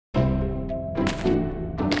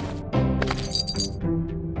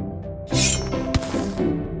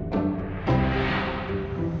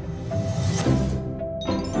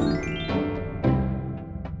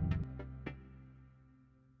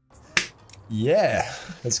Yeah,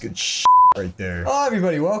 that's good shit right there. Hello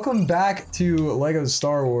everybody, welcome back to LEGO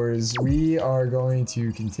Star Wars. We are going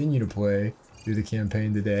to continue to play through the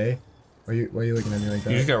campaign today. Why are you looking at me like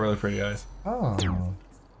that? You just got really pretty eyes. Oh,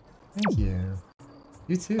 thank you.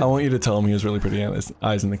 You too. I want you to tell him he has really pretty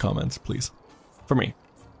eyes in the comments, please. For me.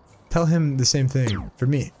 Tell him the same thing for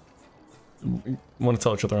me. Want to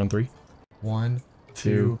tell each other on 3? 1,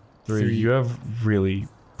 2, 3. You have really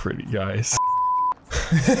pretty eyes.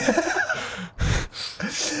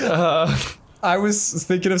 I was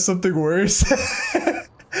thinking of something worse.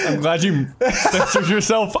 I'm glad you censored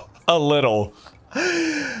yourself a little.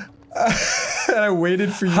 I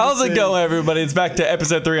waited for you. How's it going, everybody? It's back to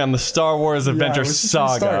episode 3 on the Star Wars Adventure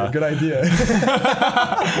Saga. Good idea.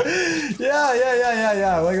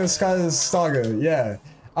 yeah. LEGO Saga. Yeah.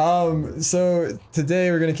 So today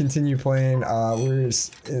we're gonna continue playing. We're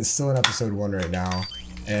still in episode 1 right now.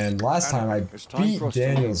 And last time I beat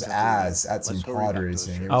Daniel's ass at some pod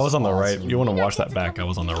racing. I was on the right. You want to watch that back? I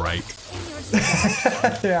was on the right.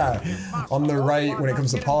 Yeah, on the right when it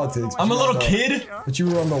comes to politics. I'm a little kid. But you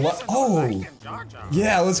were on the left. Oh,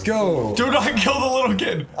 yeah, let's go. Do not kill the little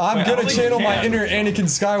kid. I'm gonna channel my inner Anakin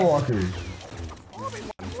Skywalker.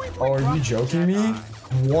 Oh, are you joking me?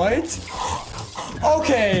 What?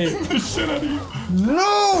 Okay. The shit out of you.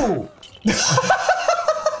 No!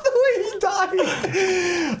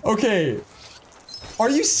 Okay. Are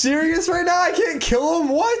you serious right now? I can't kill him?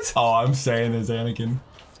 What? Oh, I'm saying it's Anakin.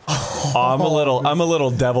 Oh, I'm a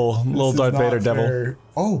little devil. Little Darth Vader devil.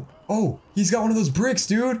 Oh, he's got one of those bricks,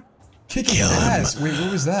 dude. Kick his ass. Wait,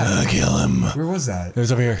 where was that? Kill him. Where was that? It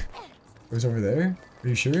was over here. It was over there? Are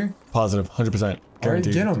you sure? Positive, 100%. Alright,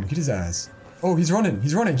 get him. Get his ass. Oh, he's running.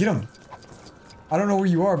 He's running. Get him. I don't know where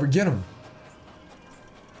you are, but get him.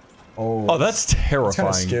 Oh, that's terrifying. It's kind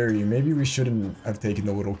of scary. Maybe we shouldn't have taken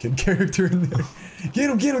the little kid character in there. Get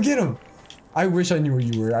him. I wish I knew where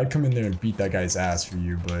you were. I'd come in there and beat that guy's ass for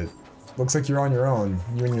you, but looks like you're on your own.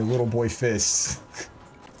 You and your little boy fists.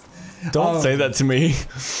 Don't say that to me.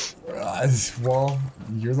 Well,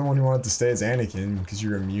 you're the one who wanted to stay as Anakin because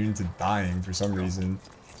you're immune to dying for some reason.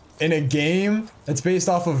 In a game that's based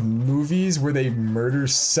off of movies where they murder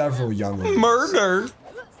several young ladies. Murder?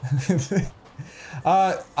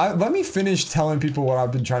 Let me finish telling people what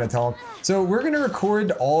I've been trying to tell them. So we're gonna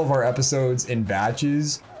record all of our episodes in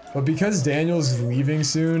batches, but because Daniel's leaving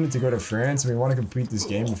soon to go to France and we want to complete this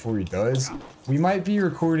game before he does, we might be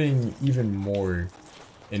recording even more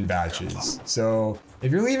in batches. So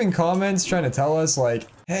if you're leaving comments trying to tell us like,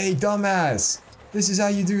 hey dumbass, this is how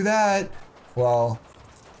you do that, well,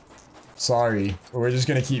 sorry, we're just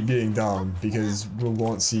gonna keep being dumb because we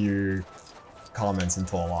won't see your comments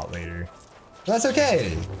until a lot later. But that's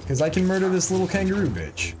okay, because I can murder this little kangaroo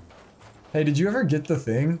bitch. Hey, did you ever get the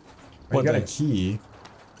thing? Oh, you got a key.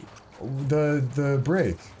 The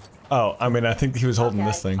brick. Oh, I mean, I think he was holding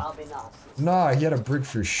this thing. Nah, he had a brick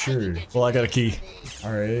for sure. Well, I got a key.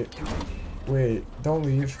 Alright. Wait, don't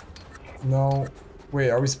leave. No.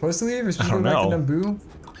 Wait, are we supposed to leave? Are we supposed to go back to Naboo?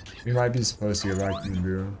 We might be supposed to go back to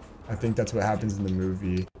Naboo. I think that's what happens in the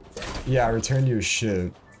movie. Yeah, return to your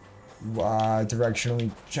ship. Directionally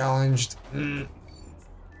challenged to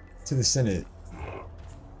the Senate.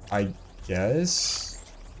 I guess.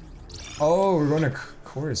 Oh, we're going to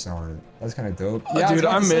Coruscant. That's kind of dope. Yeah, dude,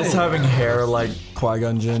 I miss having hair like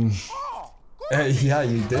Qui-Gon Jinn. Yeah,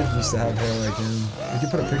 you did used to have hair like him. You can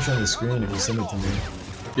put a picture on the screen if you send it to me.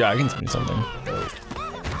 Yeah, I can send you something.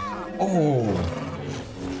 Oh,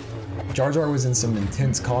 Jar Jar was in some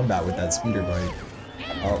intense combat with that speeder bike.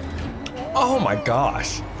 Oh my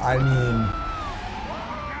gosh. I mean,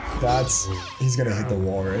 he's gonna hit the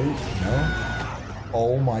wall, right? No?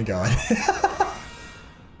 Oh my god.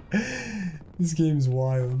 This game's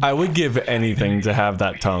wild. I would give anything to have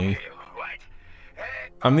that tongue.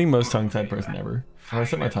 I'm the most tongue-tied person ever. If I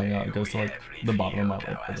set my tongue out, it goes to like the bottom of my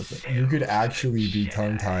lip. That's it. You could actually be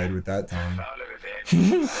tongue-tied with that tongue.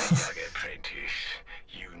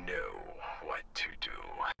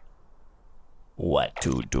 What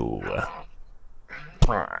to do?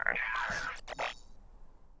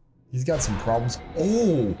 He's got some problems.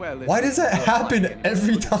 Oh, why does that happen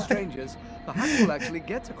every time?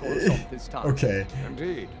 Okay.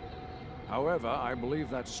 Indeed. However, I believe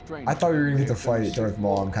that's strange. I thought we were gonna get to fight Darth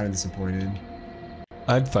Maul. I'm kind of disappointed.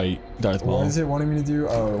 I'd fight Darth Maul. What is it wanting me to do?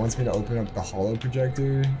 Oh, it wants me to open up the holo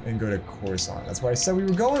projector and go to Coruscant. That's why I said we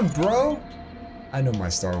were going, bro. I know my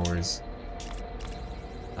Star Wars.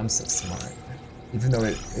 I'm so smart. Even though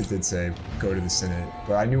it did say go to the Senate,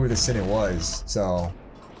 but I knew where the Senate was, so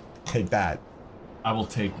take that. I will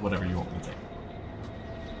take whatever you want me to take.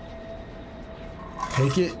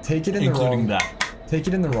 Take it in the wrong. Including that. Take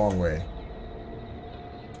it in the wrong way.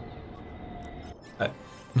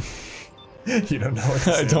 You don't know what to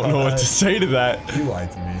say. I don't know what to say to that. You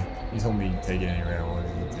lied to me. You told me to take it anyway I wanted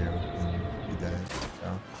you to, and you didn't.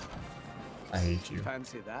 So I hate you.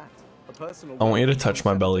 Fancy that. A personal I want you to touch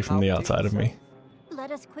my belly from the outside of me. Let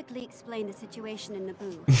us quickly explain the situation in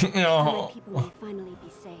Naboo. No. So my people may finally be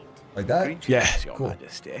saved. Like that? Yeah. Cool.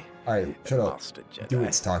 Alright, shut up. Do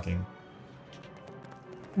its talking.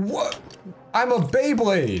 What? I'm a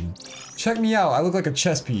Beyblade! Check me out, I look like a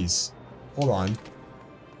chess piece. Hold on.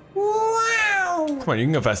 Wow! Come on, you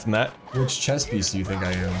can go faster than that. Which chess piece do you think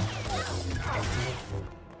I am?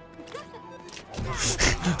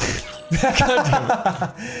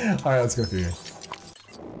 Alright, let's go through here.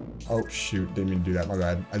 Oh shoot, didn't mean to do that, my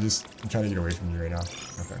bad. I'm trying to get away from you right now.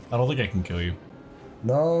 Okay. I don't think I can kill you.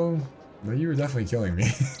 No, you were definitely killing me.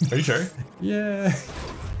 Are you sure? Yeah.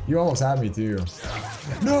 You almost had me too.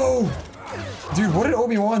 No! Dude, what did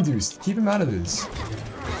Obi-Wan do? Keep him out of this.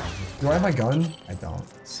 Do I have my gun? I don't.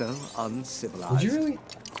 So uncivilized. Would you really?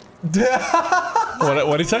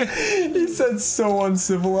 What did he say? He said so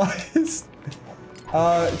uncivilized.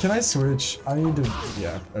 Can I switch? I need to,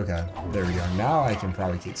 yeah, okay. There we go. Now I can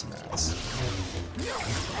probably kick some ass.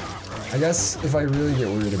 I guess if I really get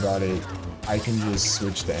worried about it, I can just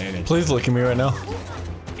switch to Anakin. Please look at me right now.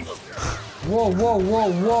 Whoa, whoa,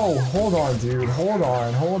 whoa, whoa. Hold on, dude. Hold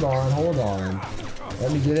on, hold on, hold on.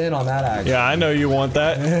 Let me get in on that action. Yeah, I know you want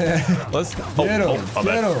that. Let's Get him,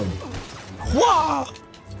 get him. Wah!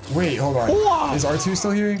 Wait, hold on. Wah! Is R2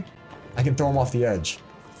 still here? I can throw him off the edge.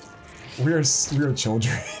 We are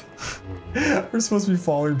children. We're supposed to be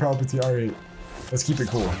following Palpatine. Alright, let's keep it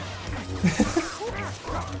cool.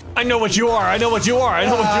 I know what you are. I know what you are. I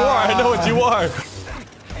know what you are. I know what you are.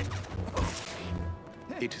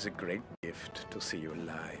 It is a great gift to see you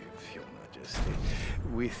live, Your Majesty.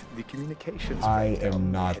 With the communications I breakdown,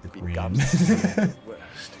 am not it the becomes queen. the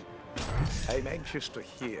worst. I'm anxious to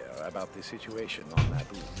hear about the situation on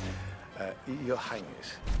Naboo. Your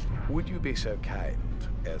Highness, would you be so kind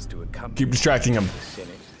as to accompany Keep distracting him. the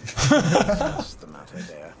Senate? Discuss the matter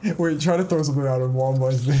there. Wait, try to throw something out of him while I'm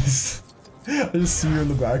like this. I just see you in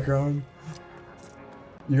the background.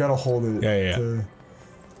 You gotta hold it. Yeah.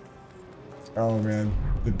 Oh man,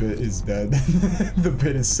 the bit is dead. The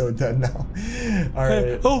bit is so dead now. Alright.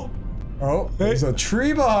 Hey, oh, There's a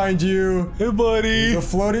tree behind you. hey, buddy. There's a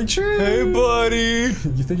floating tree. Hey, buddy.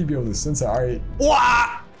 You think you'd be able to sense that? Alright.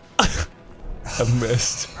 Wah! I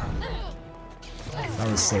missed. That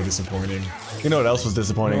was so disappointing. You know what else was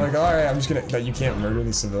disappointing? You're like, alright, I'm just gonna, that you can't murder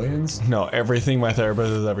the civilians? No, everything my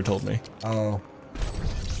therapist has ever told me. Oh.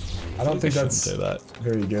 I don't think shouldn't that's say that.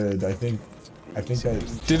 very good. I think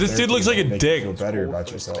that. Dude, this dude looks like a make you dick. feel better about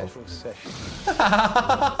yourself. Special session.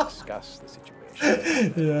 We'll discuss the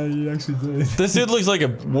situation. Yeah, you actually did. This dude looks like a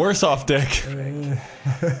worse off dick.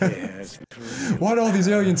 Yes, Why do all these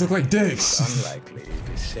aliens look like dicks? unlikely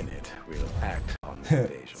the Senate will act on the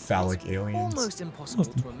invasion. Phallic aliens. Almost impossible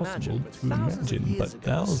to imagine, But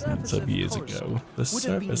thousands of years ago, the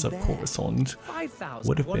surface of Coruscant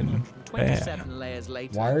would have been bare. layers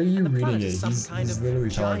later. Why are you and the reading planet it? is some He's kind of literally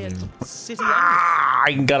giant talking. city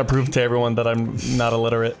I gotta prove to everyone that I'm not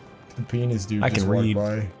illiterate. The penis dude I just can walked read.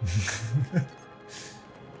 by.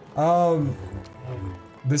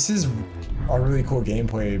 This is a really cool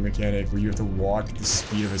gameplay mechanic where you have to walk at the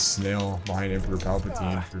speed of a snail behind Emperor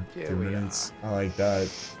Palpatine for 2 minutes. I like that.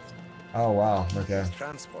 Oh wow, okay.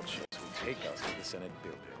 Transport ships will take us to the Senate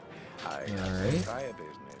building. I Alright. have some prior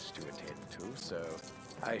business to attend to, so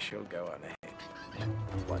I shall go on ahead.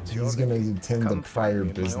 Once you're He's gonna ready, attend the come prior find me in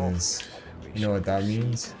my business. office. We You know what that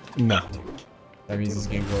means? No. That means he's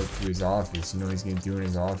gonna go up to his office. You know what he's gonna do in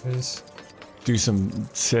his office? Do some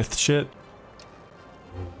Sith shit.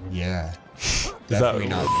 Yeah. Is Definitely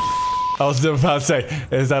that, not. I was about to say,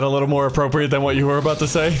 is that a little more appropriate than what you were about to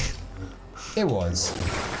say? It was.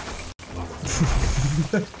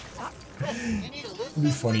 It'd be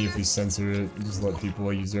funny if we censor it, just let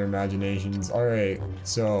people use their imaginations. Alright,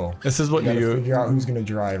 so This is what we gotta New figure out who's gonna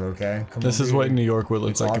drive, okay? Come This on, is what dude. New York would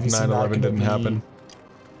look It's like if obviously not 9/11 gonna didn't be- happen.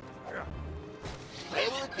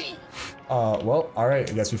 Well, alright,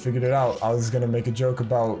 I guess we figured it out. I was gonna make a joke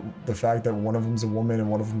about the fact that one of them's a woman and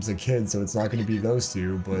one of them's a kid, so it's not gonna be those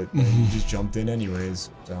two, but you just jumped in anyways,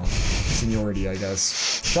 so seniority, I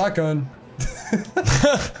guess. Shotgun!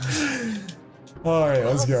 Alright,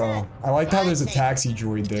 let's go. I like how there's a taxi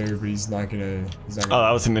droid there, but he's not gonna... Oh,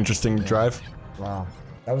 that was an interesting drive. Wow.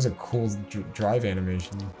 That was a cool drive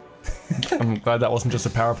animation. I'm glad that wasn't just a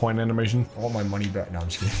PowerPoint animation. I want my money back. No, I'm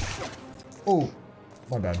just kidding. Oh,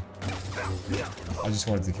 my bad. I just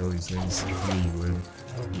wanted to kill these things. I knew you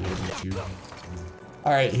would be able to.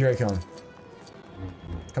 Alright, here I come.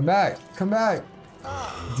 Come back! Come back!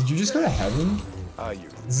 Did you just go to heaven? Are you?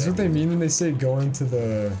 Is this what they mean when they say going to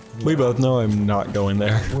the... We both know I'm not going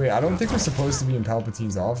there. Wait, I don't think we're supposed to be in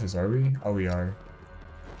Palpatine's office, are we? Oh, we are.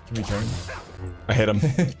 Can we turn? I hit him.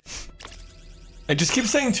 I just keep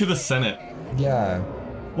saying to the Senate. Yeah.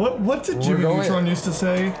 What did Jimmy Neutron used to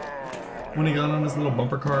say when he got on his little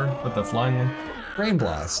bumper car with the flying one? Brain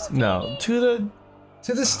blast. No, to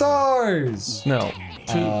the stars. No,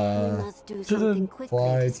 We must do something quickly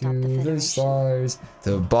Fly to stop the to the Federation. stars.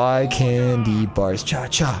 To buy candy bars. Cha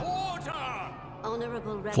cha.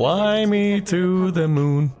 Honorable fly me representatives of to the Republic,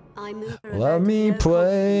 moon I move for Let me local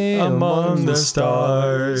play among the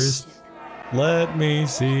stars. Let me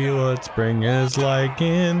see what spring is like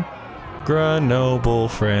in Grenoble,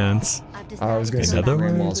 France. I've I was gonna say Another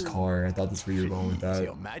Grandma's one? car. I thought that's where you were going with that.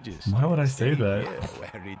 Why would I say that?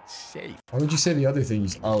 Where it's safe. Why would you say the other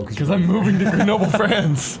things? Oh, Because I'm moving to Grenoble,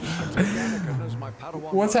 France.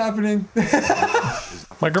 What's happening?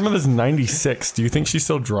 My grandmother's 96. Do you think she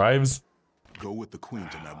still drives? Go with the queen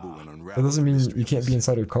to Naboo and That unravel doesn't the mean mystery you of can't be the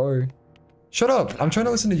inside her car. Shut up! I'm trying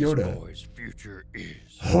to listen to Yoda.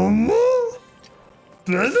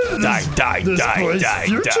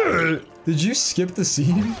 Die. Did you skip the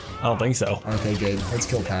scene? I don't think so. Okay, good. Let's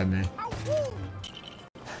kill Padme.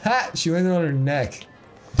 Ha! She landed on her neck.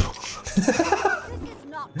 This is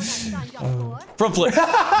not what I signed up for. Front flip.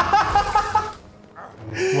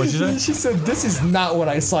 What'd you say? She said, "This is not what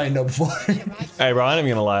I signed up for." Hey, bro, I ain't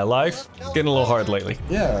gonna lie. Life getting a little hard lately.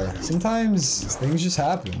 Yeah, sometimes things just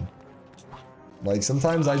happen. Like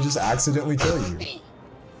sometimes I just accidentally kill you.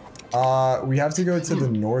 We have to go to the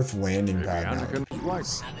North Landing pad now.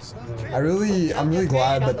 I'm really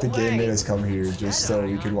glad that the game made us come here just so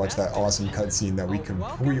we could watch that awesome cutscene that we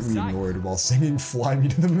completely ignored while singing "Fly Me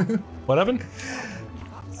to the Moon." What happened?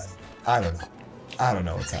 I don't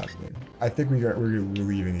know what's happening. I think we're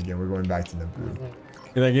leaving again. We're going back to Naboo.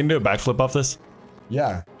 You think you can do a backflip off this?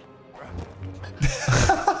 Yeah.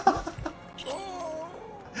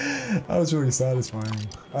 That was really satisfying.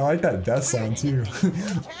 I like that death sound too.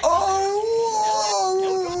 Oh!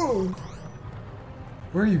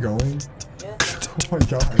 Where are you going? Oh my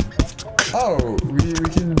god. Oh, we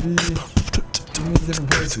can be in different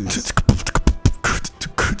places.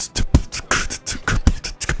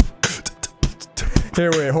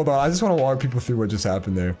 Here, wait, hold on. I just want to walk people through what just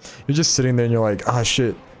happened there. You're just sitting there and you're like, ah,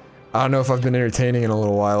 shit. I don't know if I've been entertaining in a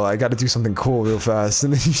little while. I got to do something cool real fast.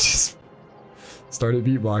 And then you just started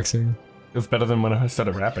beatboxing. It's better than when I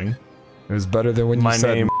started rapping. It was better than when you My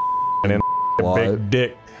said name and what? big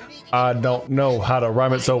dick. I don't know how to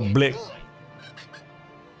rhyme it so blick.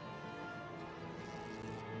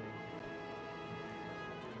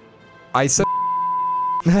 I said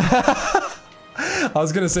I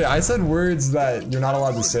was gonna say, I said words that you're not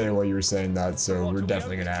allowed to say while you were saying that, so we're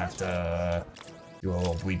definitely gonna have to do a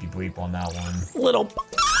little bleepy bleep on that one. Little.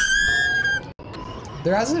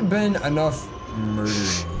 There hasn't been enough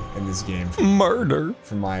murdering in this game Murder.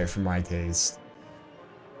 for my taste.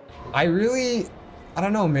 I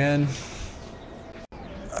don't know, man.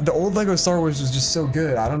 The old Lego Star Wars was just so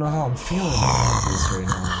good. I don't know how I'm feeling about this right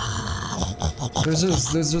now.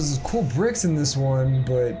 There's just cool bricks in this one,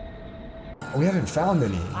 but we haven't found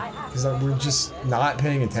any because we're just not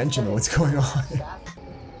paying attention to what's going on.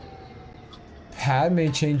 Padme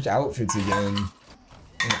changed outfits again,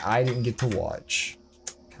 and I didn't get to watch.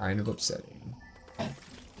 Kind of upsetting.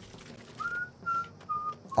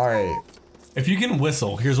 All right. If you can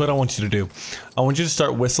whistle, here's what I want you to do. I want you to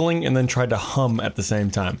start whistling and then try to hum at the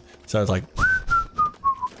same time. So I was like,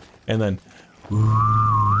 and then.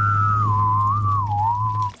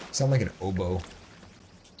 Sound like an oboe.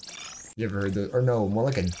 You ever heard the? Or no, more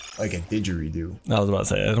like a didgeridoo. I was about to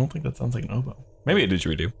say, I don't think that sounds like an oboe. Maybe a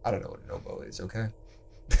didgeridoo. I don't know what an oboe is. Okay.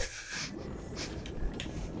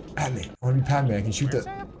 Padme, I want to be Padme. I can shoot the.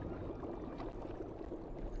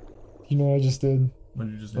 You know what I just did? What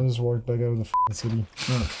did you just I just walked back out of the city.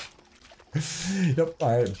 Yep.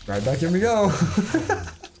 All right back in we go.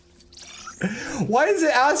 Why does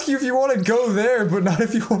it ask you if you want to go there, but not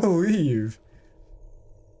if you want to leave?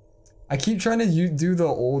 I keep trying to do the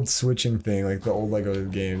old switching thing, like the old Lego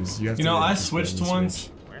games. You have to. You know, really I just switched switch. once.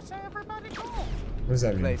 What does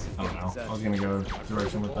that mean? I don't know. I was gonna go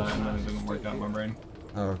direction with that, and then it didn't work out in my brain.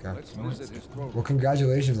 Oh, okay. Well,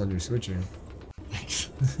 congratulations on your switching.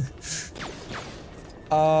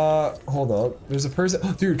 Hold up. There's a person.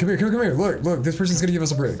 Dude, come here. Look, this person's gonna give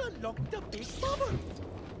us a break. How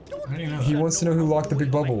do you know He wants to know who locked the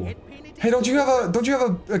big bubble. Hey, don't you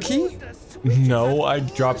have a key? No, I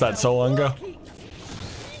dropped that so long ago.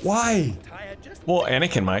 Why? Well,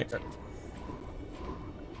 Anakin might.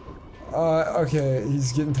 Okay,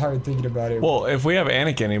 he's getting tired thinking about it. Well, if we have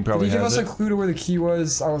Anakin, he probably Did he give has us it. a clue to where the key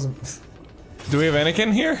was? I wasn't. Do we have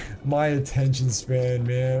Anakin here? My attention span,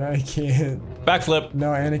 man. I can't. Backflip.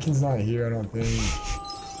 No, Anakin's not here, I don't think.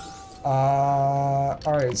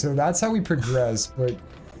 Alright, so that's how we progress, but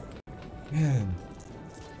man,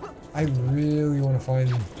 I really want to find.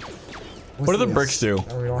 What do the bricks do?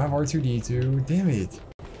 Oh, we don't have R2D2. Damn it.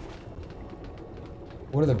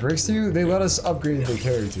 What do the bricks do? They let us upgrade the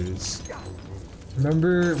characters.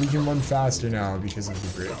 Remember, we can run faster now because of the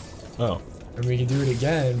brick. Oh. And we can do it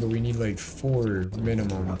again, but we need like 4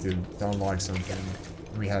 minimum to unlock something.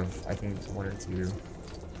 We have, I think, 1 or 2.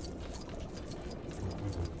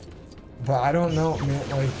 But I don't know, man,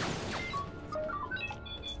 like...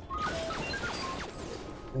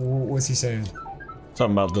 What's he saying?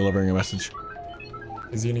 Something about delivering a message.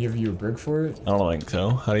 Is he gonna give you a brick for it? I don't think so.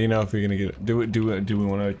 How do you know if you're gonna get it? Do we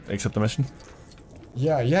want to accept the mission?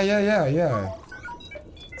 Yeah.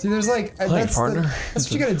 See, there's like, that's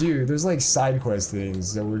what you gotta do. There's like side quest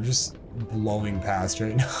things that we're just blowing past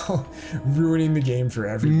right now, ruining the game for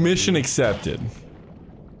everyone. Mission accepted.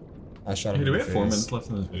 I shot him Hey, do in we the have 4 face. minutes left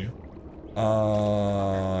in this video?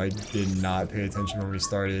 I did not pay attention when we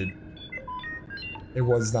started. It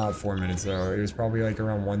was not 4 minutes though. It was probably like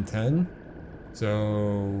around 110. So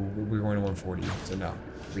we're going to 140. So no,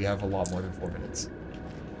 we have a lot more than 4 minutes.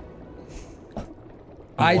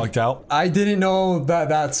 I walked out. I didn't know that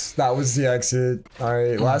that was the exit. All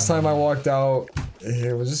right, last time I walked out.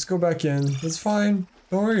 Here, we'll just go back in. It's fine.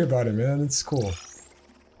 Don't worry about it, man. It's cool.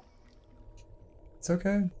 It's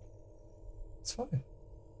okay. It's fine.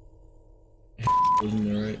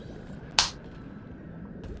 Wasn't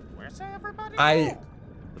I.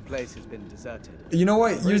 The place has been deserted. You know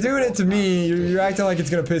what? You're doing it to me. You're acting like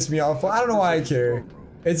it's gonna piss me off. I don't know why I care.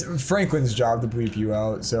 It's Franklin's job to bleep you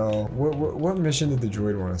out. So, what mission did the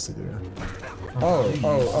droid want us to do?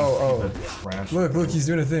 Oh. Look, he's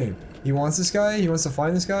doing a thing. He wants this guy. He wants to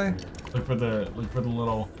find this guy. Look for the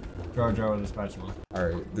little Jar Jar with the spatula. All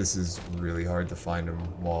right, this is really hard to find him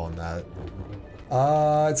while on that.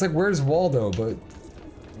 It's like Where's Waldo, but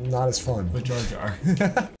not as fun. With Jar Jar.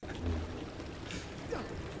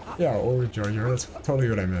 Yeah, or Jar Jar. That's totally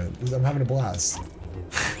what I meant. I'm having a blast.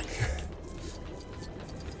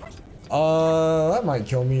 That might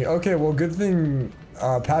kill me. Okay, well, good thing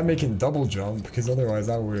Padme can double jump, because otherwise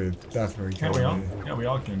that would have definitely killed me. Yeah, we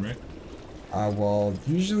all can, right? Well,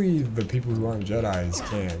 usually the people who aren't Jedis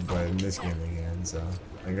can, but in this game they can, so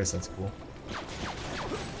I guess that's cool.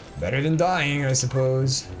 Better than dying, I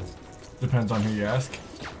suppose. Depends on who you ask.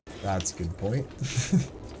 That's a good point.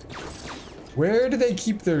 Where do they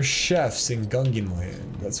keep their chefs in Gungan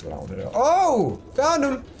land? That's what I want to know. Oh! Found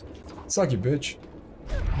him! Suck you, bitch.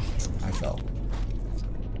 I fell.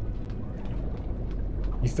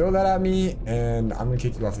 You throw that at me, and I'm gonna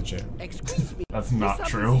kick you off the channel. That's not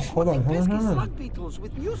true. Hold on.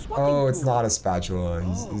 Oh, it's not a spatula.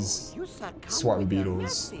 He's swatting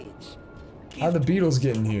beetles. How'd the beetles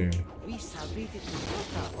get in here? He's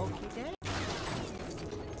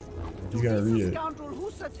gonna read it.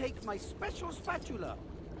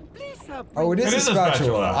 Oh, it is a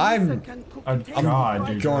spatula. I'm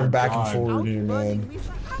going back and forward here, man.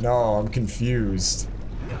 No, I'm confused.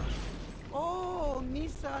 Oh,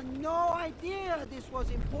 Misa, no idea this was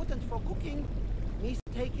important for cooking. Misa,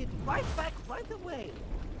 take it right back right away.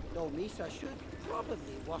 Though Misa should probably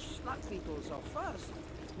wash slug beetles off first.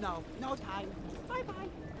 No time. Bye-bye.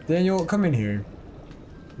 Daniel, come in here.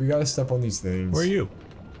 We gotta step on these things. Where are you?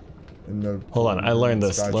 Hold on, I learned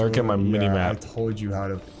this. Look at my mini map. I told you how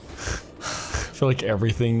to. I feel like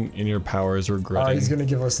everything in your power is regretting. He's gonna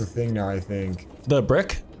give us the thing now, I think. The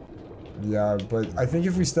brick? Yeah, but I think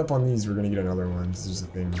if we step on these, we're gonna get another one. This is a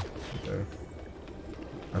thing.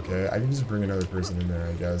 Okay, I can just bring another person in there,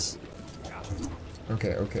 I guess.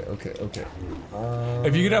 Okay.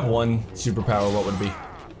 If you could have one superpower, what would it be?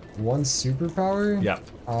 One superpower? Yeah.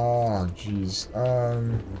 Oh, jeez.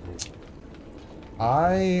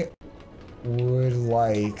 I would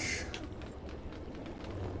like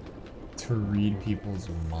to read people's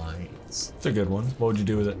minds. It's a good one. What would you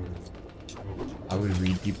do with it? I would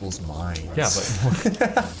read people's minds. Yeah,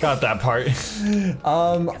 but got that part.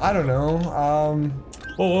 I don't know.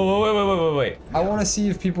 Whoa, wait. I want to see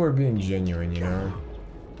if people are being genuine, you know?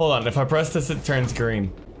 Hold on, if I press this, it turns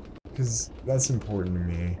green. Because that's important to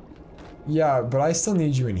me. Yeah, but I still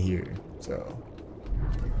need you in here, so.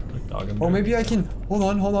 Oh, maybe I can. Hold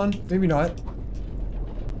on. Maybe not.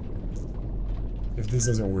 If this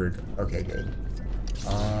doesn't work. Okay, good.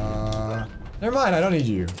 Never mind, I don't need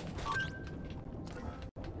you.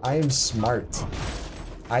 I am smart.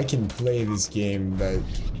 I can play this game that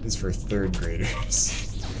is for 3rd graders.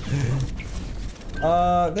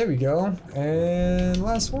 There we go. And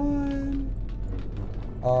last one.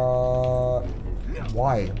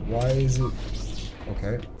 Why? Why is it?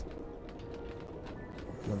 Okay.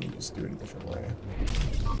 Let me just do it a different way.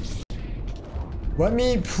 Let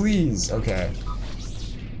me please. Okay.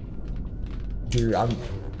 Dude,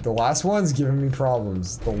 the last one's giving me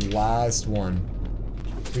problems. The last one.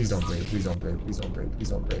 Please don't break. Please don't break. Please don't break. Please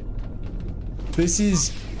don't break. This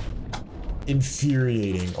is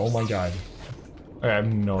infuriating. Oh my god. I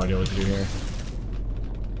have no idea what to do here.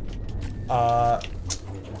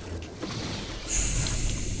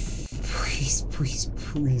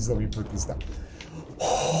 Please let me put this down.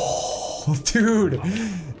 Oh, dude.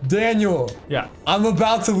 Daniel. Yeah. I'm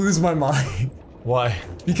about to lose my mind. Why?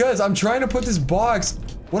 Because I'm trying to put this box.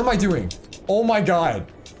 What am I doing? Oh my god.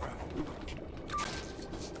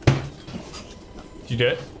 You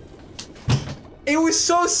did it? It was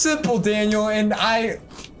so simple, Daniel, and I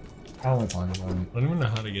don't want to talk about it. I don't even know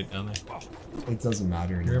how to get down there. It doesn't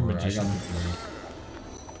matter anymore. You're a magician. I got the thing.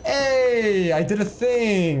 Hey, I did a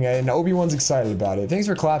thing, and Obi-Wan's excited about it. Thanks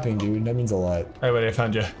for clapping, dude. That means a lot. Hey, buddy, I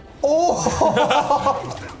found you. Oh!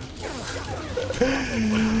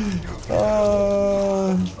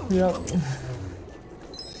 Yep.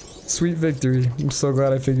 Sweet victory. I'm so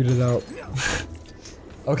glad I figured it out.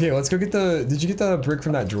 Okay, let's go get the... Did you get the brick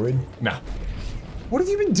from that droid? Nah. What have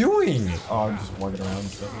you been doing? Oh, I'm just walking around and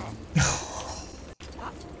stuff.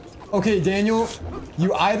 Okay, Daniel,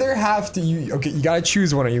 you either have to... Okay, you gotta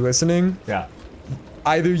choose one. Are you listening? Yeah.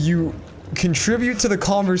 Either you contribute to the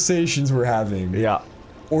conversations we're having. Yeah.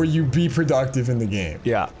 Or you be productive in the game.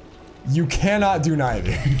 Yeah. You cannot do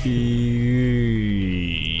neither.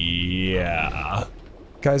 Yeah.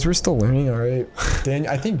 Guys, we're still learning, alright?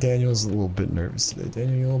 I think Daniel's a little bit nervous today.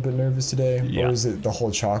 Daniel, you a little bit nervous today? Yeah. Or is it the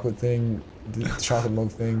whole chocolate thing? The chocolate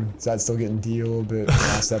milk thing? Is that still getting D a little bit from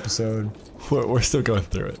last episode? We're still going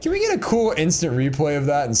through it. Can we get a cool instant replay of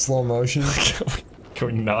that in slow motion? Can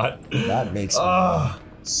we not? That makes me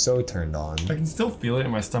so turned on. I can still feel it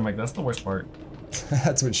in my stomach. That's the worst part.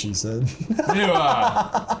 That's what she said.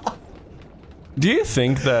 Do you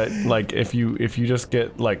think that, like, if you just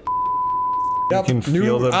get, like, Yep, you can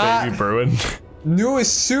feel the baby brewing? Knew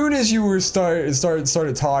as soon as you were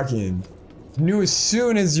started talking. Knew as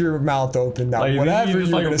soon as your mouth opened that like, whatever you were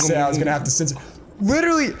like, gonna say, I was gonna have to censor.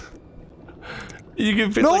 Literally, you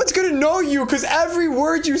can feel no like, one's gonna know you because every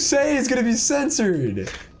word you say is gonna be censored.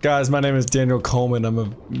 Guys, my name is Daniel Coleman.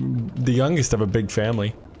 I'm the youngest of a big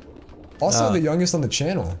family. Also, the youngest on the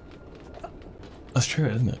channel. That's true,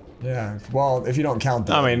 isn't it? Yeah. Well, if you don't count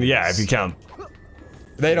them. I mean, yeah, if you count.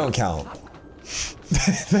 They don't count.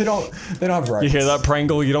 they don't have rights. You hear that,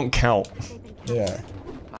 Prangle? You don't count. Yeah.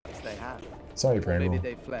 They have. Sorry, Prangle. Maybe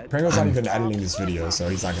they fled. Prangle's not even editing this video, so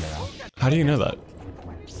he's not gonna know. How do you know that?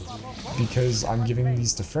 Because I'm giving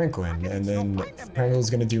these to Franklin, and then Prangle's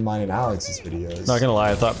gonna do mine and Alex's videos. Not gonna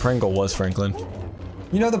lie, I thought Prangle was Franklin.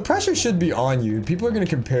 You know, the pressure should be on you. People are gonna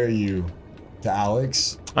compare you to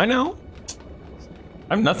Alex. I know.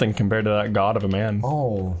 I'm nothing compared to that god of a man.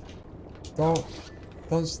 Oh.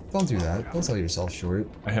 Don't do that. Don't sell yourself short.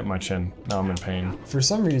 I hit my chin. Now I'm in pain. For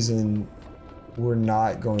some reason, we're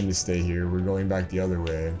not going to stay here. We're going back the other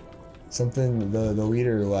way. Something, the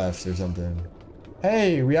leader left or something.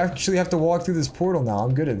 Hey, we actually have to walk through this portal now.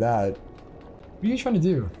 I'm good at that. What are you trying to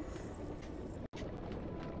do?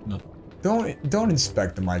 Nothing. Don't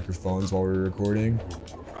inspect the microphones while we're recording.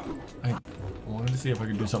 I wanted to see if I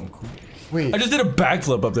could do something cool. Wait. I just did a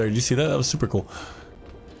backflip up there. Did you see that? That was super cool.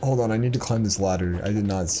 Hold on, I need to climb this ladder. I did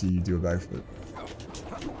not see you do a backflip.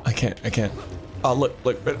 I can't. Oh, look,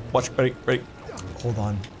 watch, ready. Hold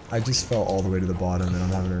on. I just fell all the way to the bottom and I'm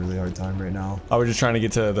having a really hard time right now. I was just trying to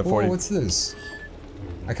get to the 40. Whoa, what's this?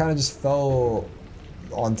 I kind of just fell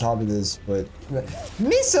on top of this, but...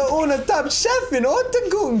 Misa una top chef in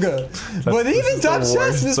Otagunga! But even top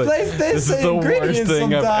chefs misplace their ingredients sometimes. This is the worst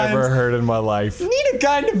thing I've ever heard in my life. Need a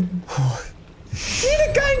kind of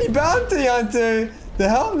bounty hunter to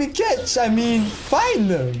help me find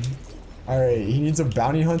them. Alright, he needs a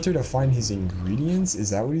bounty hunter to find his ingredients? Is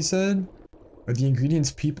that what he said? Are the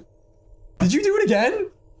ingredients people? Did you do it again?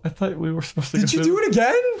 I thought we were supposed to Did you do it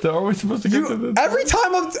again? Are we supposed to get to this? Every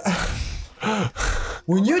time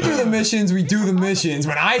when you do the missions, we do the missions.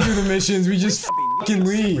 When I do the missions, we just fucking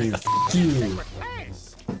leave. F you.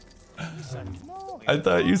 I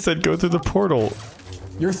thought you said go through the portal.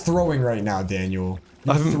 You're throwing right now, Daniel.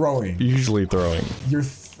 You're throwing. Usually throwing.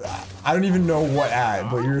 I don't even know what at,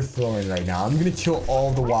 but you're throwing right now. I'm gonna kill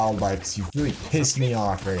all the wildlife because you really pissed me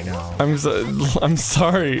off right now. I'm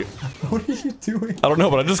sorry. What are you doing? I don't know,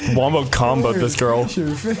 but I just wombo comboed this girl.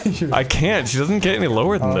 Finish her. I can't. She doesn't get any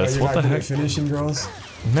lower than this. You're What not the good heck? at finishing girls?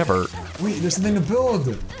 Never. Wait, there's something to build.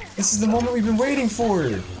 This is the moment we've been waiting for.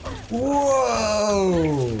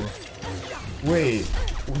 Whoa. Wait,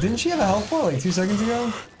 didn't she have a health bar like 2 seconds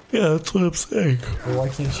ago? Yeah, that's what I'm saying. Well, why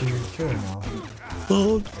can't you kill her now?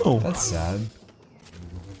 Oh no. That's sad.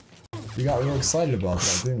 We got real excited about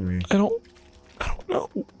that, didn't we? I don't know.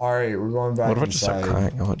 Alright, we're going back What if I just inside. start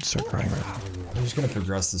crying? I want to start crying right now. I'm just gonna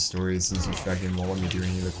progress the story since you fucking won't let me do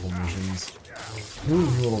any of the cool missions. Ooh,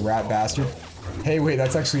 you little rat bastard. Hey, wait,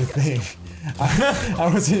 that's actually a thing.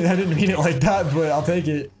 I didn't mean it like that, but I'll take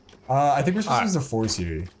it. I think we're supposed to use the force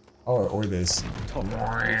here. Oh, or this.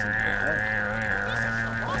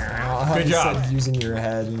 Good job. Said using your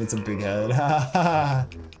head, and it's a big head.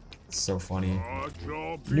 So funny.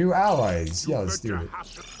 New allies. Yeah, let's do it.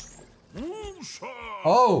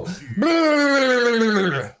 Oh!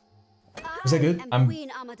 Was that good? I'm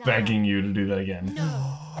begging you to do that again.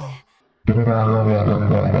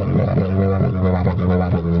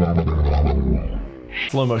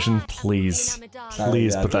 Slow motion, please.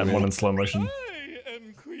 Please put that one in slow motion.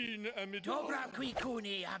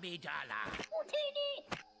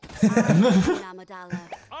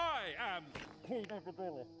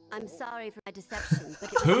 I'm sorry for my deception, but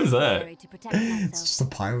Who is that? necessary to protect myself. It's just a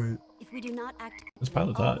pilot. If we do not act, This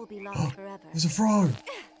pilot's all hot. will be lost forever. There's a frog.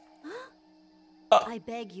 I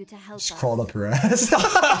beg you to help Just us. crawled up her ass.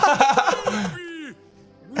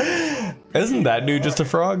 Isn't that dude just a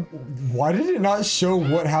frog? Why did it not show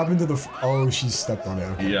what happened to the oh, she stepped on it.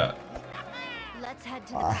 Okay. Yeah. Let's head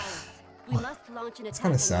to the palace. We must launch an attack kinda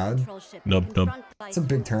on the sad. control ship. Nub, and nub. confront the It's a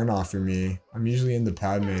big turnoff for me. I'm usually into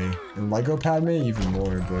Padme. And Lego Padme even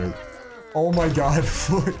more, but oh my god,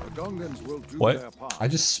 What? I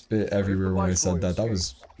just spit everywhere when I said that.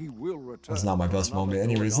 That's not my best moment.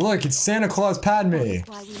 Anyways, look, it's Santa Claus Padme. That's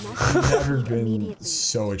why we must I've never been immediately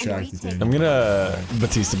so attracted to him. I'm gonna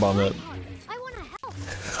Batista bomb it. I want to help.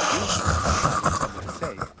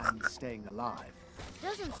 Say, I'm staying alive.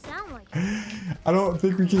 Doesn't sound like I don't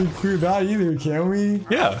think we can include that either, can we?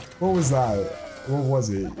 Yeah. What was that? What was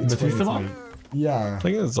it? Explain Batista it to bomb? me. Yeah. I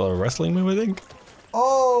think it's a wrestling move, I think.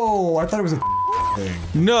 Oh, I thought it was a thing.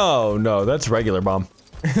 No, that's regular bomb.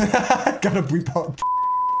 Gotta bleep out.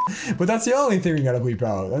 But that's the only thing we gotta bleep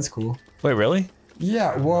out. That's cool. Wait, really?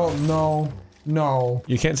 Yeah, well, no.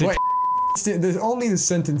 You can't say Wait, there's only the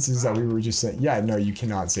sentences that we were just saying. Yeah, no, you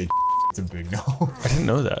cannot say it's a big no. I didn't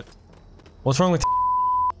know that. What's wrong with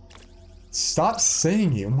Stop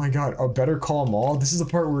saying it. Oh my god. Oh, Better Call Maul. This is the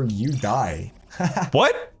part where you die.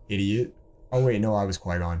 what? Idiot. Oh wait, no, I was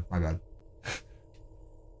Qui-Gon. My bad.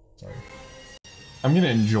 Sorry. I'm gonna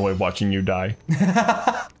enjoy watching you die.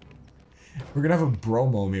 We're gonna have a bro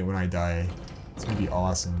moment when I die. It's gonna be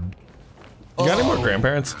awesome. You got any more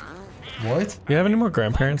grandparents? What? You have any more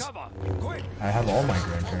grandparents? I have all my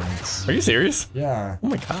grandparents. Are you serious? Yeah. Oh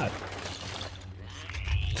my god.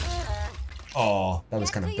 Oh, that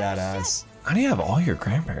was kind of badass. How do you have all your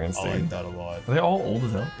grandparents, I dude? like that a lot. Are they all old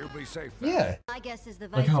as hell? Yeah. My guess is the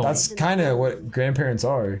Like how- That's kind of what grandparents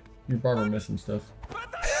are. You're probably missing stuff.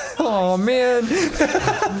 Oh man.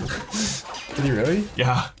 Did he really?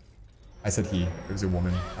 Yeah. I said he. It was a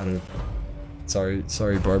woman. I don't.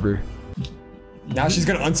 Sorry, Barber. Now she's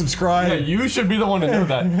gonna unsubscribe. Yeah, you should be the one to know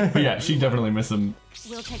that. But yeah, she definitely missed him.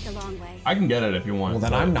 We'll take the long way. I can get it if you want. Well,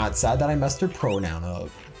 then but- I'm not sad that I messed her pronoun up.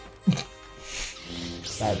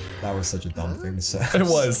 That was such a dumb thing to say. It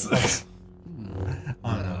was.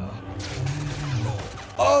 I don't know.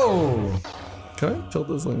 Oh! Can I tilt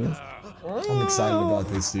this thing? I'm excited about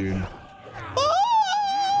this, dude.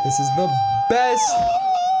 This is the best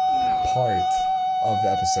part of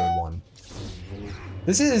episode 1.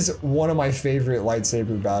 This is one of my favorite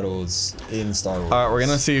lightsaber battles in Star Wars. Alright, we're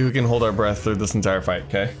gonna see who can hold our breath through this entire fight,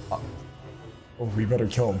 okay? Oh, we better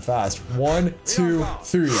kill him fast. 1, 2,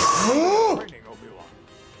 3.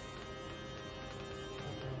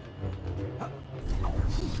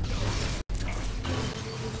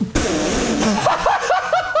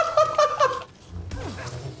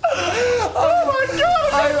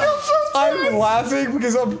 I'm laughing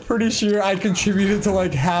because I'm pretty sure I contributed to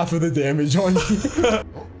like half of the damage on you.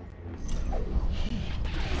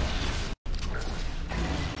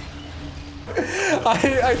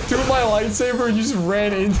 I threw my lightsaber and you just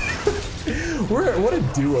ran into. What a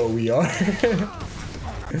duo we are.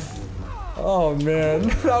 Oh man,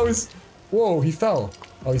 that was. Whoa, he fell.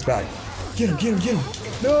 Oh, he's back. Get him.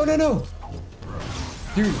 No.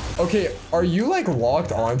 Dude, okay, are you like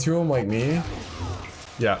locked onto him like me?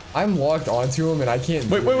 Yeah. I'm locked onto him and I can't.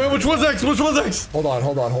 Wait, which one's X? Which one's X? Hold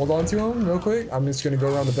on to him real quick. I'm just gonna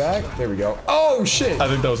go around the back. There we go. Oh shit! I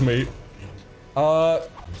think that was me. I'm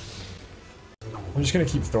just gonna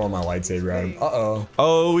keep throwing my lightsaber at him. Uh-oh.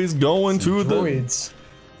 Oh, he's going to the... Droids.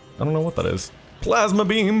 I don't know what that is. Plasma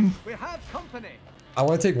beam. We have company. I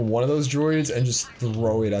want to take one of those droids and just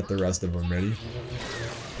throw it at the rest of them. Ready?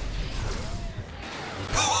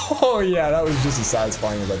 Oh yeah, that was just as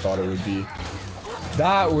satisfying as I thought it would be.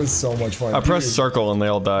 That was so much fun. I pressed circle and they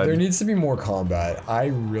all died. There needs to be more combat. I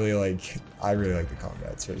really like the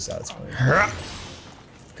combat. It's very satisfying.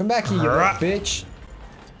 Come back here, you little bitch.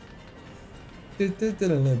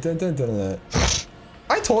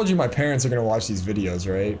 I told you my parents are gonna watch these videos,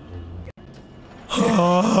 right?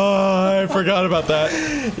 Oh, I forgot about that.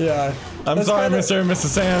 Yeah. I'm sorry, Mr. and Mrs.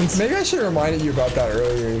 Sands. Maybe I should have reminded you about that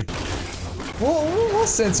earlier. We'll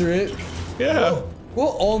censor it. Yeah.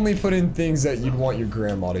 We'll only put in things that you'd want your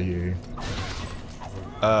grandma to hear.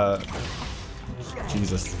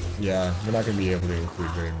 Jesus. Yeah, we're not gonna be able to include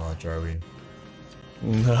very much, are we?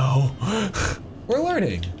 No. We're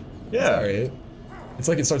learning. Yeah. It's alright. It's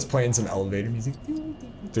like it starts playing some elevator music.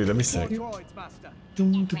 Dude, that'd be sick. Get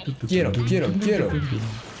him.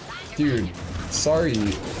 Dude, sorry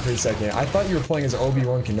for a second. I thought you were playing as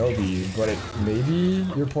Obi-Wan Kenobi, but maybe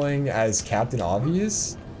you're playing as Captain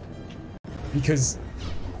Obvious? Because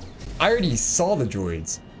I already saw the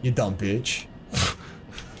droids, you dumb bitch.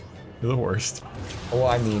 You're the worst. Well,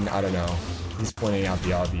 I mean, I don't know. He's pointing out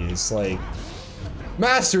the obvious, like,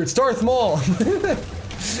 Master, it's Darth Maul!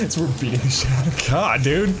 So we're beating the shit out of him. God,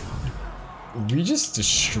 dude. We just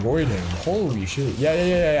destroyed him. Holy shit.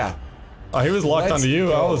 Yeah. Oh, he was locked onto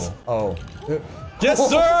you. I was. Oh. Yes,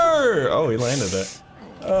 sir! Oh, he landed it.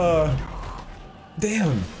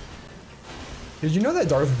 Damn. Did you know that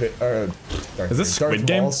Darth Is this Squid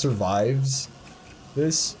Game? Maul survives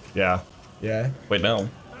this? Yeah. Yeah. Wait, no.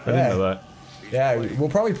 I didn't know that. Yeah, we'll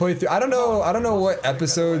probably play through. I don't know what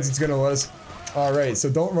episodes it's gonna let us. All right, so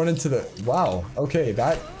don't run into the. Wow. Okay,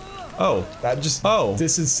 that just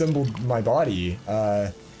disassembled my body.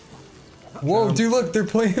 Whoa, dude, look, they're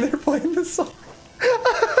playing this song.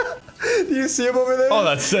 Do you see him over there? Oh,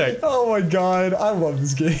 that's sick. Oh my god, I love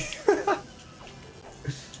this game.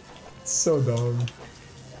 So dumb.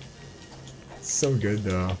 So good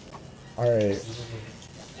though. All right.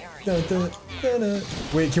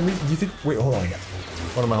 Wait, can we? Do you think? Wait, hold on.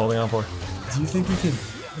 What am I holding on for? Do you think we can?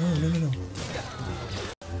 No.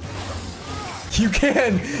 You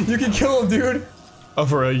can! You can kill him, dude! Oh,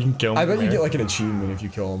 for real? You can kill him? I bet you get like an achievement if you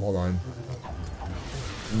kill him. Hold on.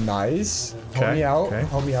 Nice. Okay. Help me out. Okay.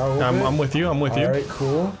 Help me out a little bit. I'm with you. I'm with you. Alright,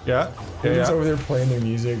 cool. Yeah. Everyone's over there playing their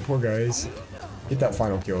music. Poor guys. Get that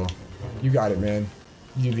final kill. You got it, man.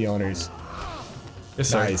 You do the honors. Yes,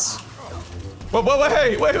 sir. Nice.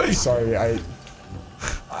 Wait. Sorry,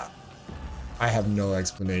 I have no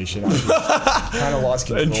explanation. I kind of lost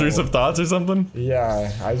control. Intrusive thoughts or something?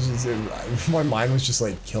 Yeah, my mind was just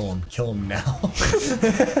like, kill him now.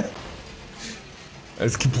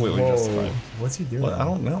 It's completely justified. What's he doing? Well, I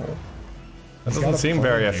don't know. That doesn't seem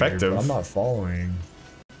very effective. I'm not following.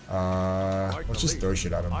 Let's just throw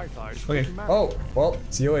shit at him. Okay. Oh, well,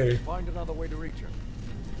 see you later. Find another way to reach him.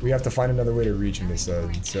 We have to find another way to reach him, they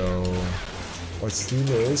said. So, let's do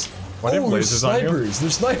this. Why do you have lasers on you? They're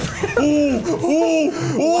snipers. Ooh.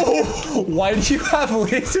 Why do you have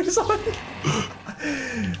lasers on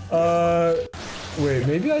you? Wait,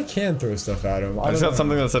 maybe I can throw stuff at him. I just got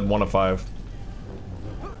something that said 1 of 5.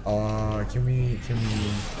 Can we?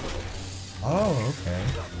 Oh, okay.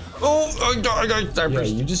 Oh, I got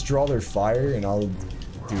snipers. Yeah, you just draw their fire, and I'll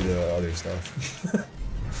do the other stuff.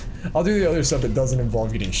 I'll do the other stuff that doesn't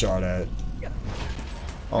involve getting shot at. I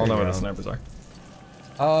don't know where the snipers are.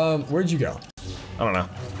 Where'd you go? I don't know.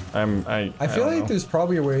 I feel like there's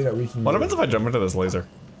probably a way that we can. What happens if I jump into this laser?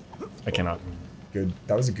 I cannot. Good.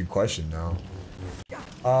 That was a good question, though.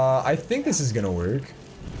 I think this is gonna work.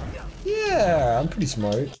 Yeah, I'm pretty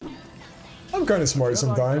smart. I'm kind of smart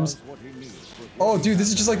sometimes. Oh, dude, this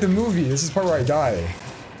is just like the movie. This is the part where I die.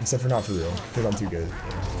 Except for not for real, because I'm too good.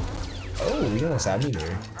 Oh, you almost had me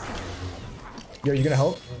there. Yo, you gonna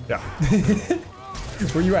help? Yeah.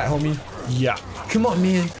 Where you at, homie? Yeah. Come on,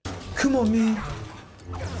 man. Come on, man.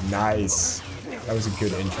 Nice. That was a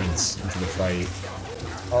good entrance into the fight.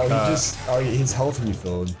 Oh, his health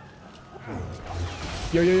refilled.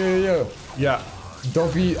 Yo. Yeah.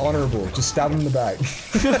 Don't be honorable. Just stab him in the back.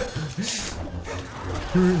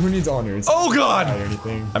 Who needs honor? Oh God! Or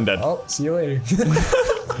anything. I'm dead. Oh, see you later.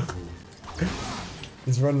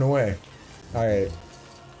 He's running away. All right.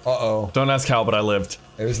 Uh-oh. Don't ask how, but I lived.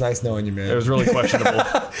 It was nice knowing you, man. It was really questionable.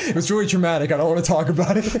 It was really traumatic. I don't want to talk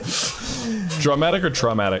about it. Dramatic or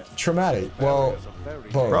traumatic? Traumatic. Well,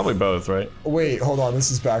 both. Probably both, right? Wait, hold on. This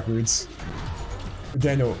is backwards.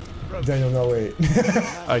 Daniel, no, wait.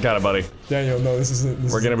 I got it, buddy. Daniel, no, this isn't.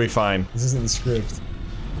 We're gonna be fine. This isn't the script.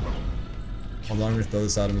 Hold on, I'm gonna throw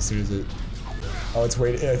this at him as soon as it. Oh, it's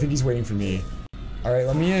waiting. I think he's waiting for me. All right,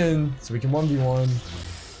 let me in so we can 1v1.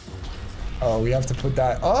 Oh, we have to put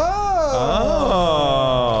that. Oh,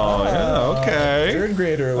 yeah, okay. Third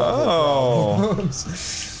grader level. Oh.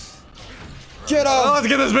 Get up! Oh, let's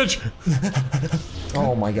get this bitch.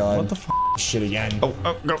 Oh my god. What the f? Shit again. Oh,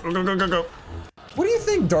 go. What do you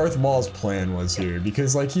think Darth Maul's plan was here?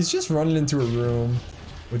 Because like he's just running into a room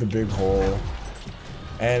with a big hole,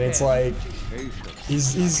 and it's like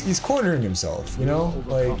he's cornering himself, you know?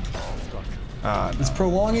 Like he's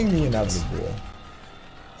prolonging the inevitable.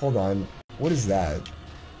 Hold on. What is that?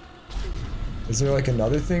 Is there like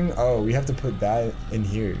another thing? Oh, we have to put that in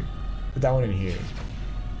here. Put that one in here.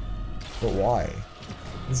 But why?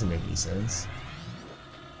 Doesn't make any sense.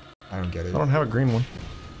 I don't get it. I don't have a green one.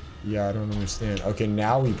 Yeah, I don't understand. Okay,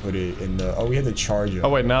 now we put it in the... Oh, we had to charge it. Oh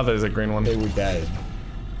wait, now there's a green one. They were dead.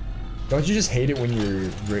 Don't you just hate it when your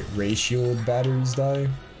ray shield batteries die?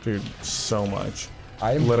 Dude, so much.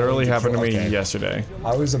 I literally happened to me yesterday.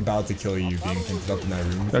 I was about to kill you being picked up in that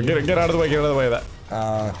room. No, get out of the way, get out of the way of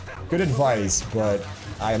that. Good advice, but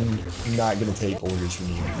I'm not gonna take orders from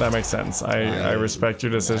you. That makes sense. I respect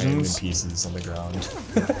your decisions. I am in pieces on the ground.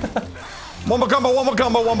 One more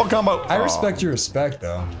combo. I respect your respect,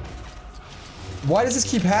 though. Why does this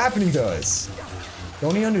keep happening to us?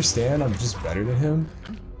 Don't he understand I'm just better than him?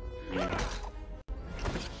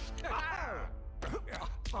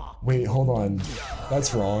 Wait, hold on.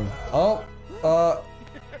 That's wrong. Oh, oh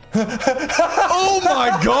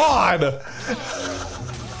my god!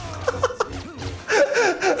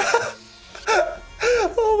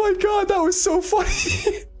 Oh my god, that was so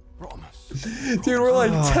funny. Dude, we're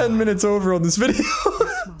like 10 minutes over on this video.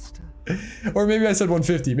 Or maybe I said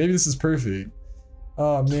 150. Maybe this is perfect.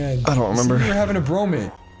 Oh man. I don't remember. We're having a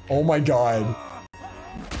bromance. Oh my god.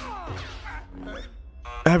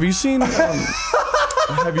 Have you seen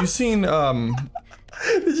have you seen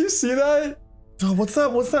Did you see that? Oh, what's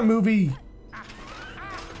that movie?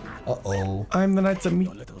 Uh-oh. I'm the Knights of Me.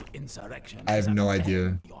 I have no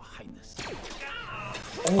idea.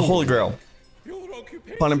 Oh. Holy Grail.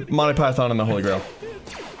 Monty Python and the Holy Grail.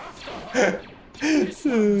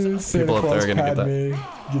 People up there are gonna get that.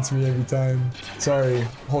 Gets me every time. Sorry,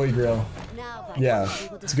 Holy Grail. Yeah,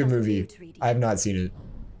 it's a good movie. I have not seen it.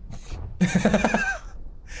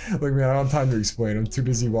 Look, man, I don't have time to explain. I'm too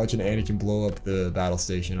busy watching Anakin blow up the battle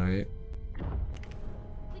station, alright?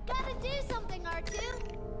 We gotta do something, R2.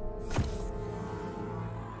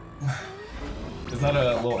 Is that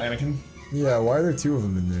a little Anakin? Yeah, why are there two of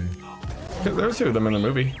them in there? There were two of them in the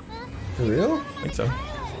movie. For real? I think so.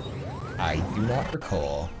 I do not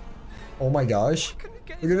recall. Oh my gosh.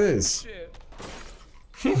 Look at this.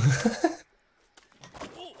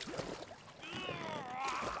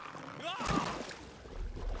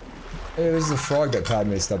 Hey, there's the frog that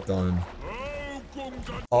Padme stepped on.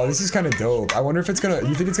 Oh, this is kind of dope. I wonder if it's gonna...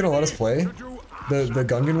 You think it's gonna let us play? The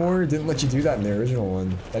Gungan War didn't let you do that in the original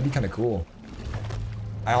one. That'd be kind of cool.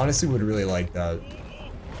 I honestly would really like that.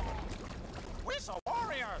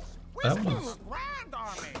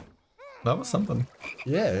 That was something.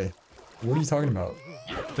 Yeah. What are you talking about?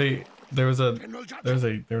 There was a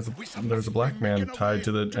black man tied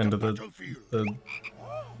to the end of the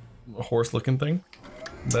horse-looking thing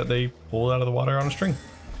that they pulled out of the water on a string.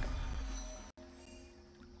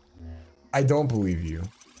 I don't believe you.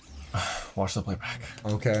 Watch the playback.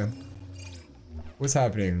 Okay. What's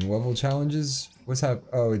happening? Level challenges? What's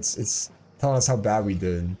Oh, it's telling us how bad we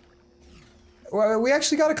did. Well, we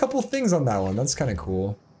actually got a couple things on that one. That's kind of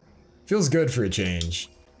cool. Feels good for a change.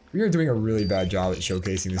 We are doing a really bad job at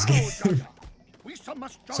showcasing this game.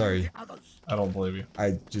 Sorry. I don't believe you.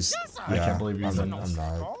 I just... I can't believe you said I'm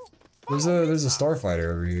not. There's a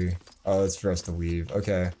starfighter over here. Oh, that's for us to leave.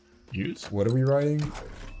 Okay. Use? What are we riding?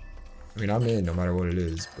 I mean, I'm in no matter what it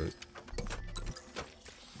is, but...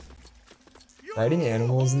 Riding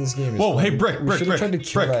animals in this game is Whoa, fun. hey, Brick, We should have tried to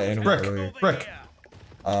kill that animal earlier. Brick.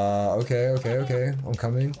 Okay. I'm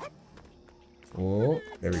coming. Oh,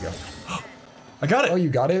 there we go. I got it! Oh, you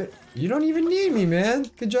got it? You don't even need me, man.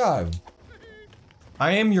 Good job.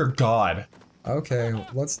 I am your god. Okay,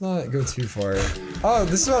 let's not go too far. Oh,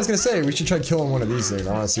 this is what I was gonna say. We should try killing one of these things.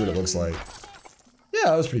 I wanna see what it looks like. Yeah,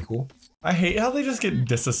 that was pretty cool. I hate how they just get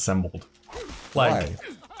disassembled. Like, Why?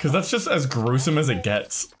 Because that's just as gruesome as it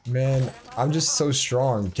gets. Man, I'm just so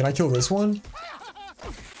strong. Can I kill this one?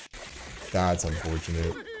 That's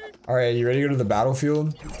unfortunate. Alright, you ready to go to the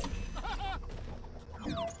battlefield?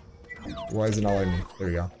 Why is it not letting me? There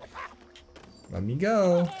we go. Let me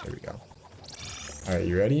go. There we go. Alright,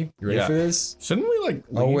 you ready? You ready for this? Shouldn't we like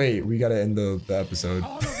leave? Oh wait, we gotta end the episode.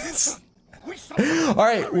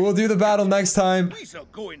 Alright, we'll do the battle next time.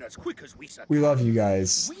 We love you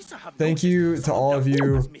guys. Thank you to all of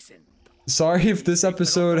you. Sorry if this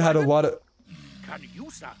episode had a lot of...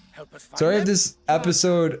 Sorry if this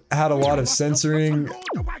episode had a lot of censoring.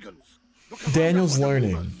 Daniel's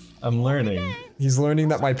learning. I'm learning. He's learning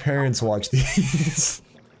that my parents watch these.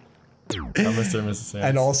 I'm Mr. and Mrs. Sands.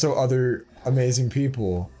 And also other amazing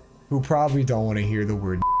people who probably don't want to hear the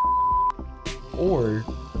word or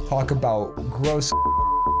talk about gross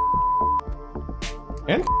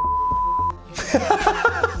and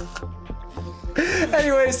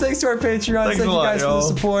anyways, thanks to our Patreon. Thank you guys for the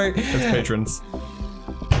support. It's patrons.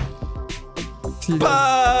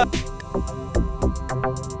 Bye.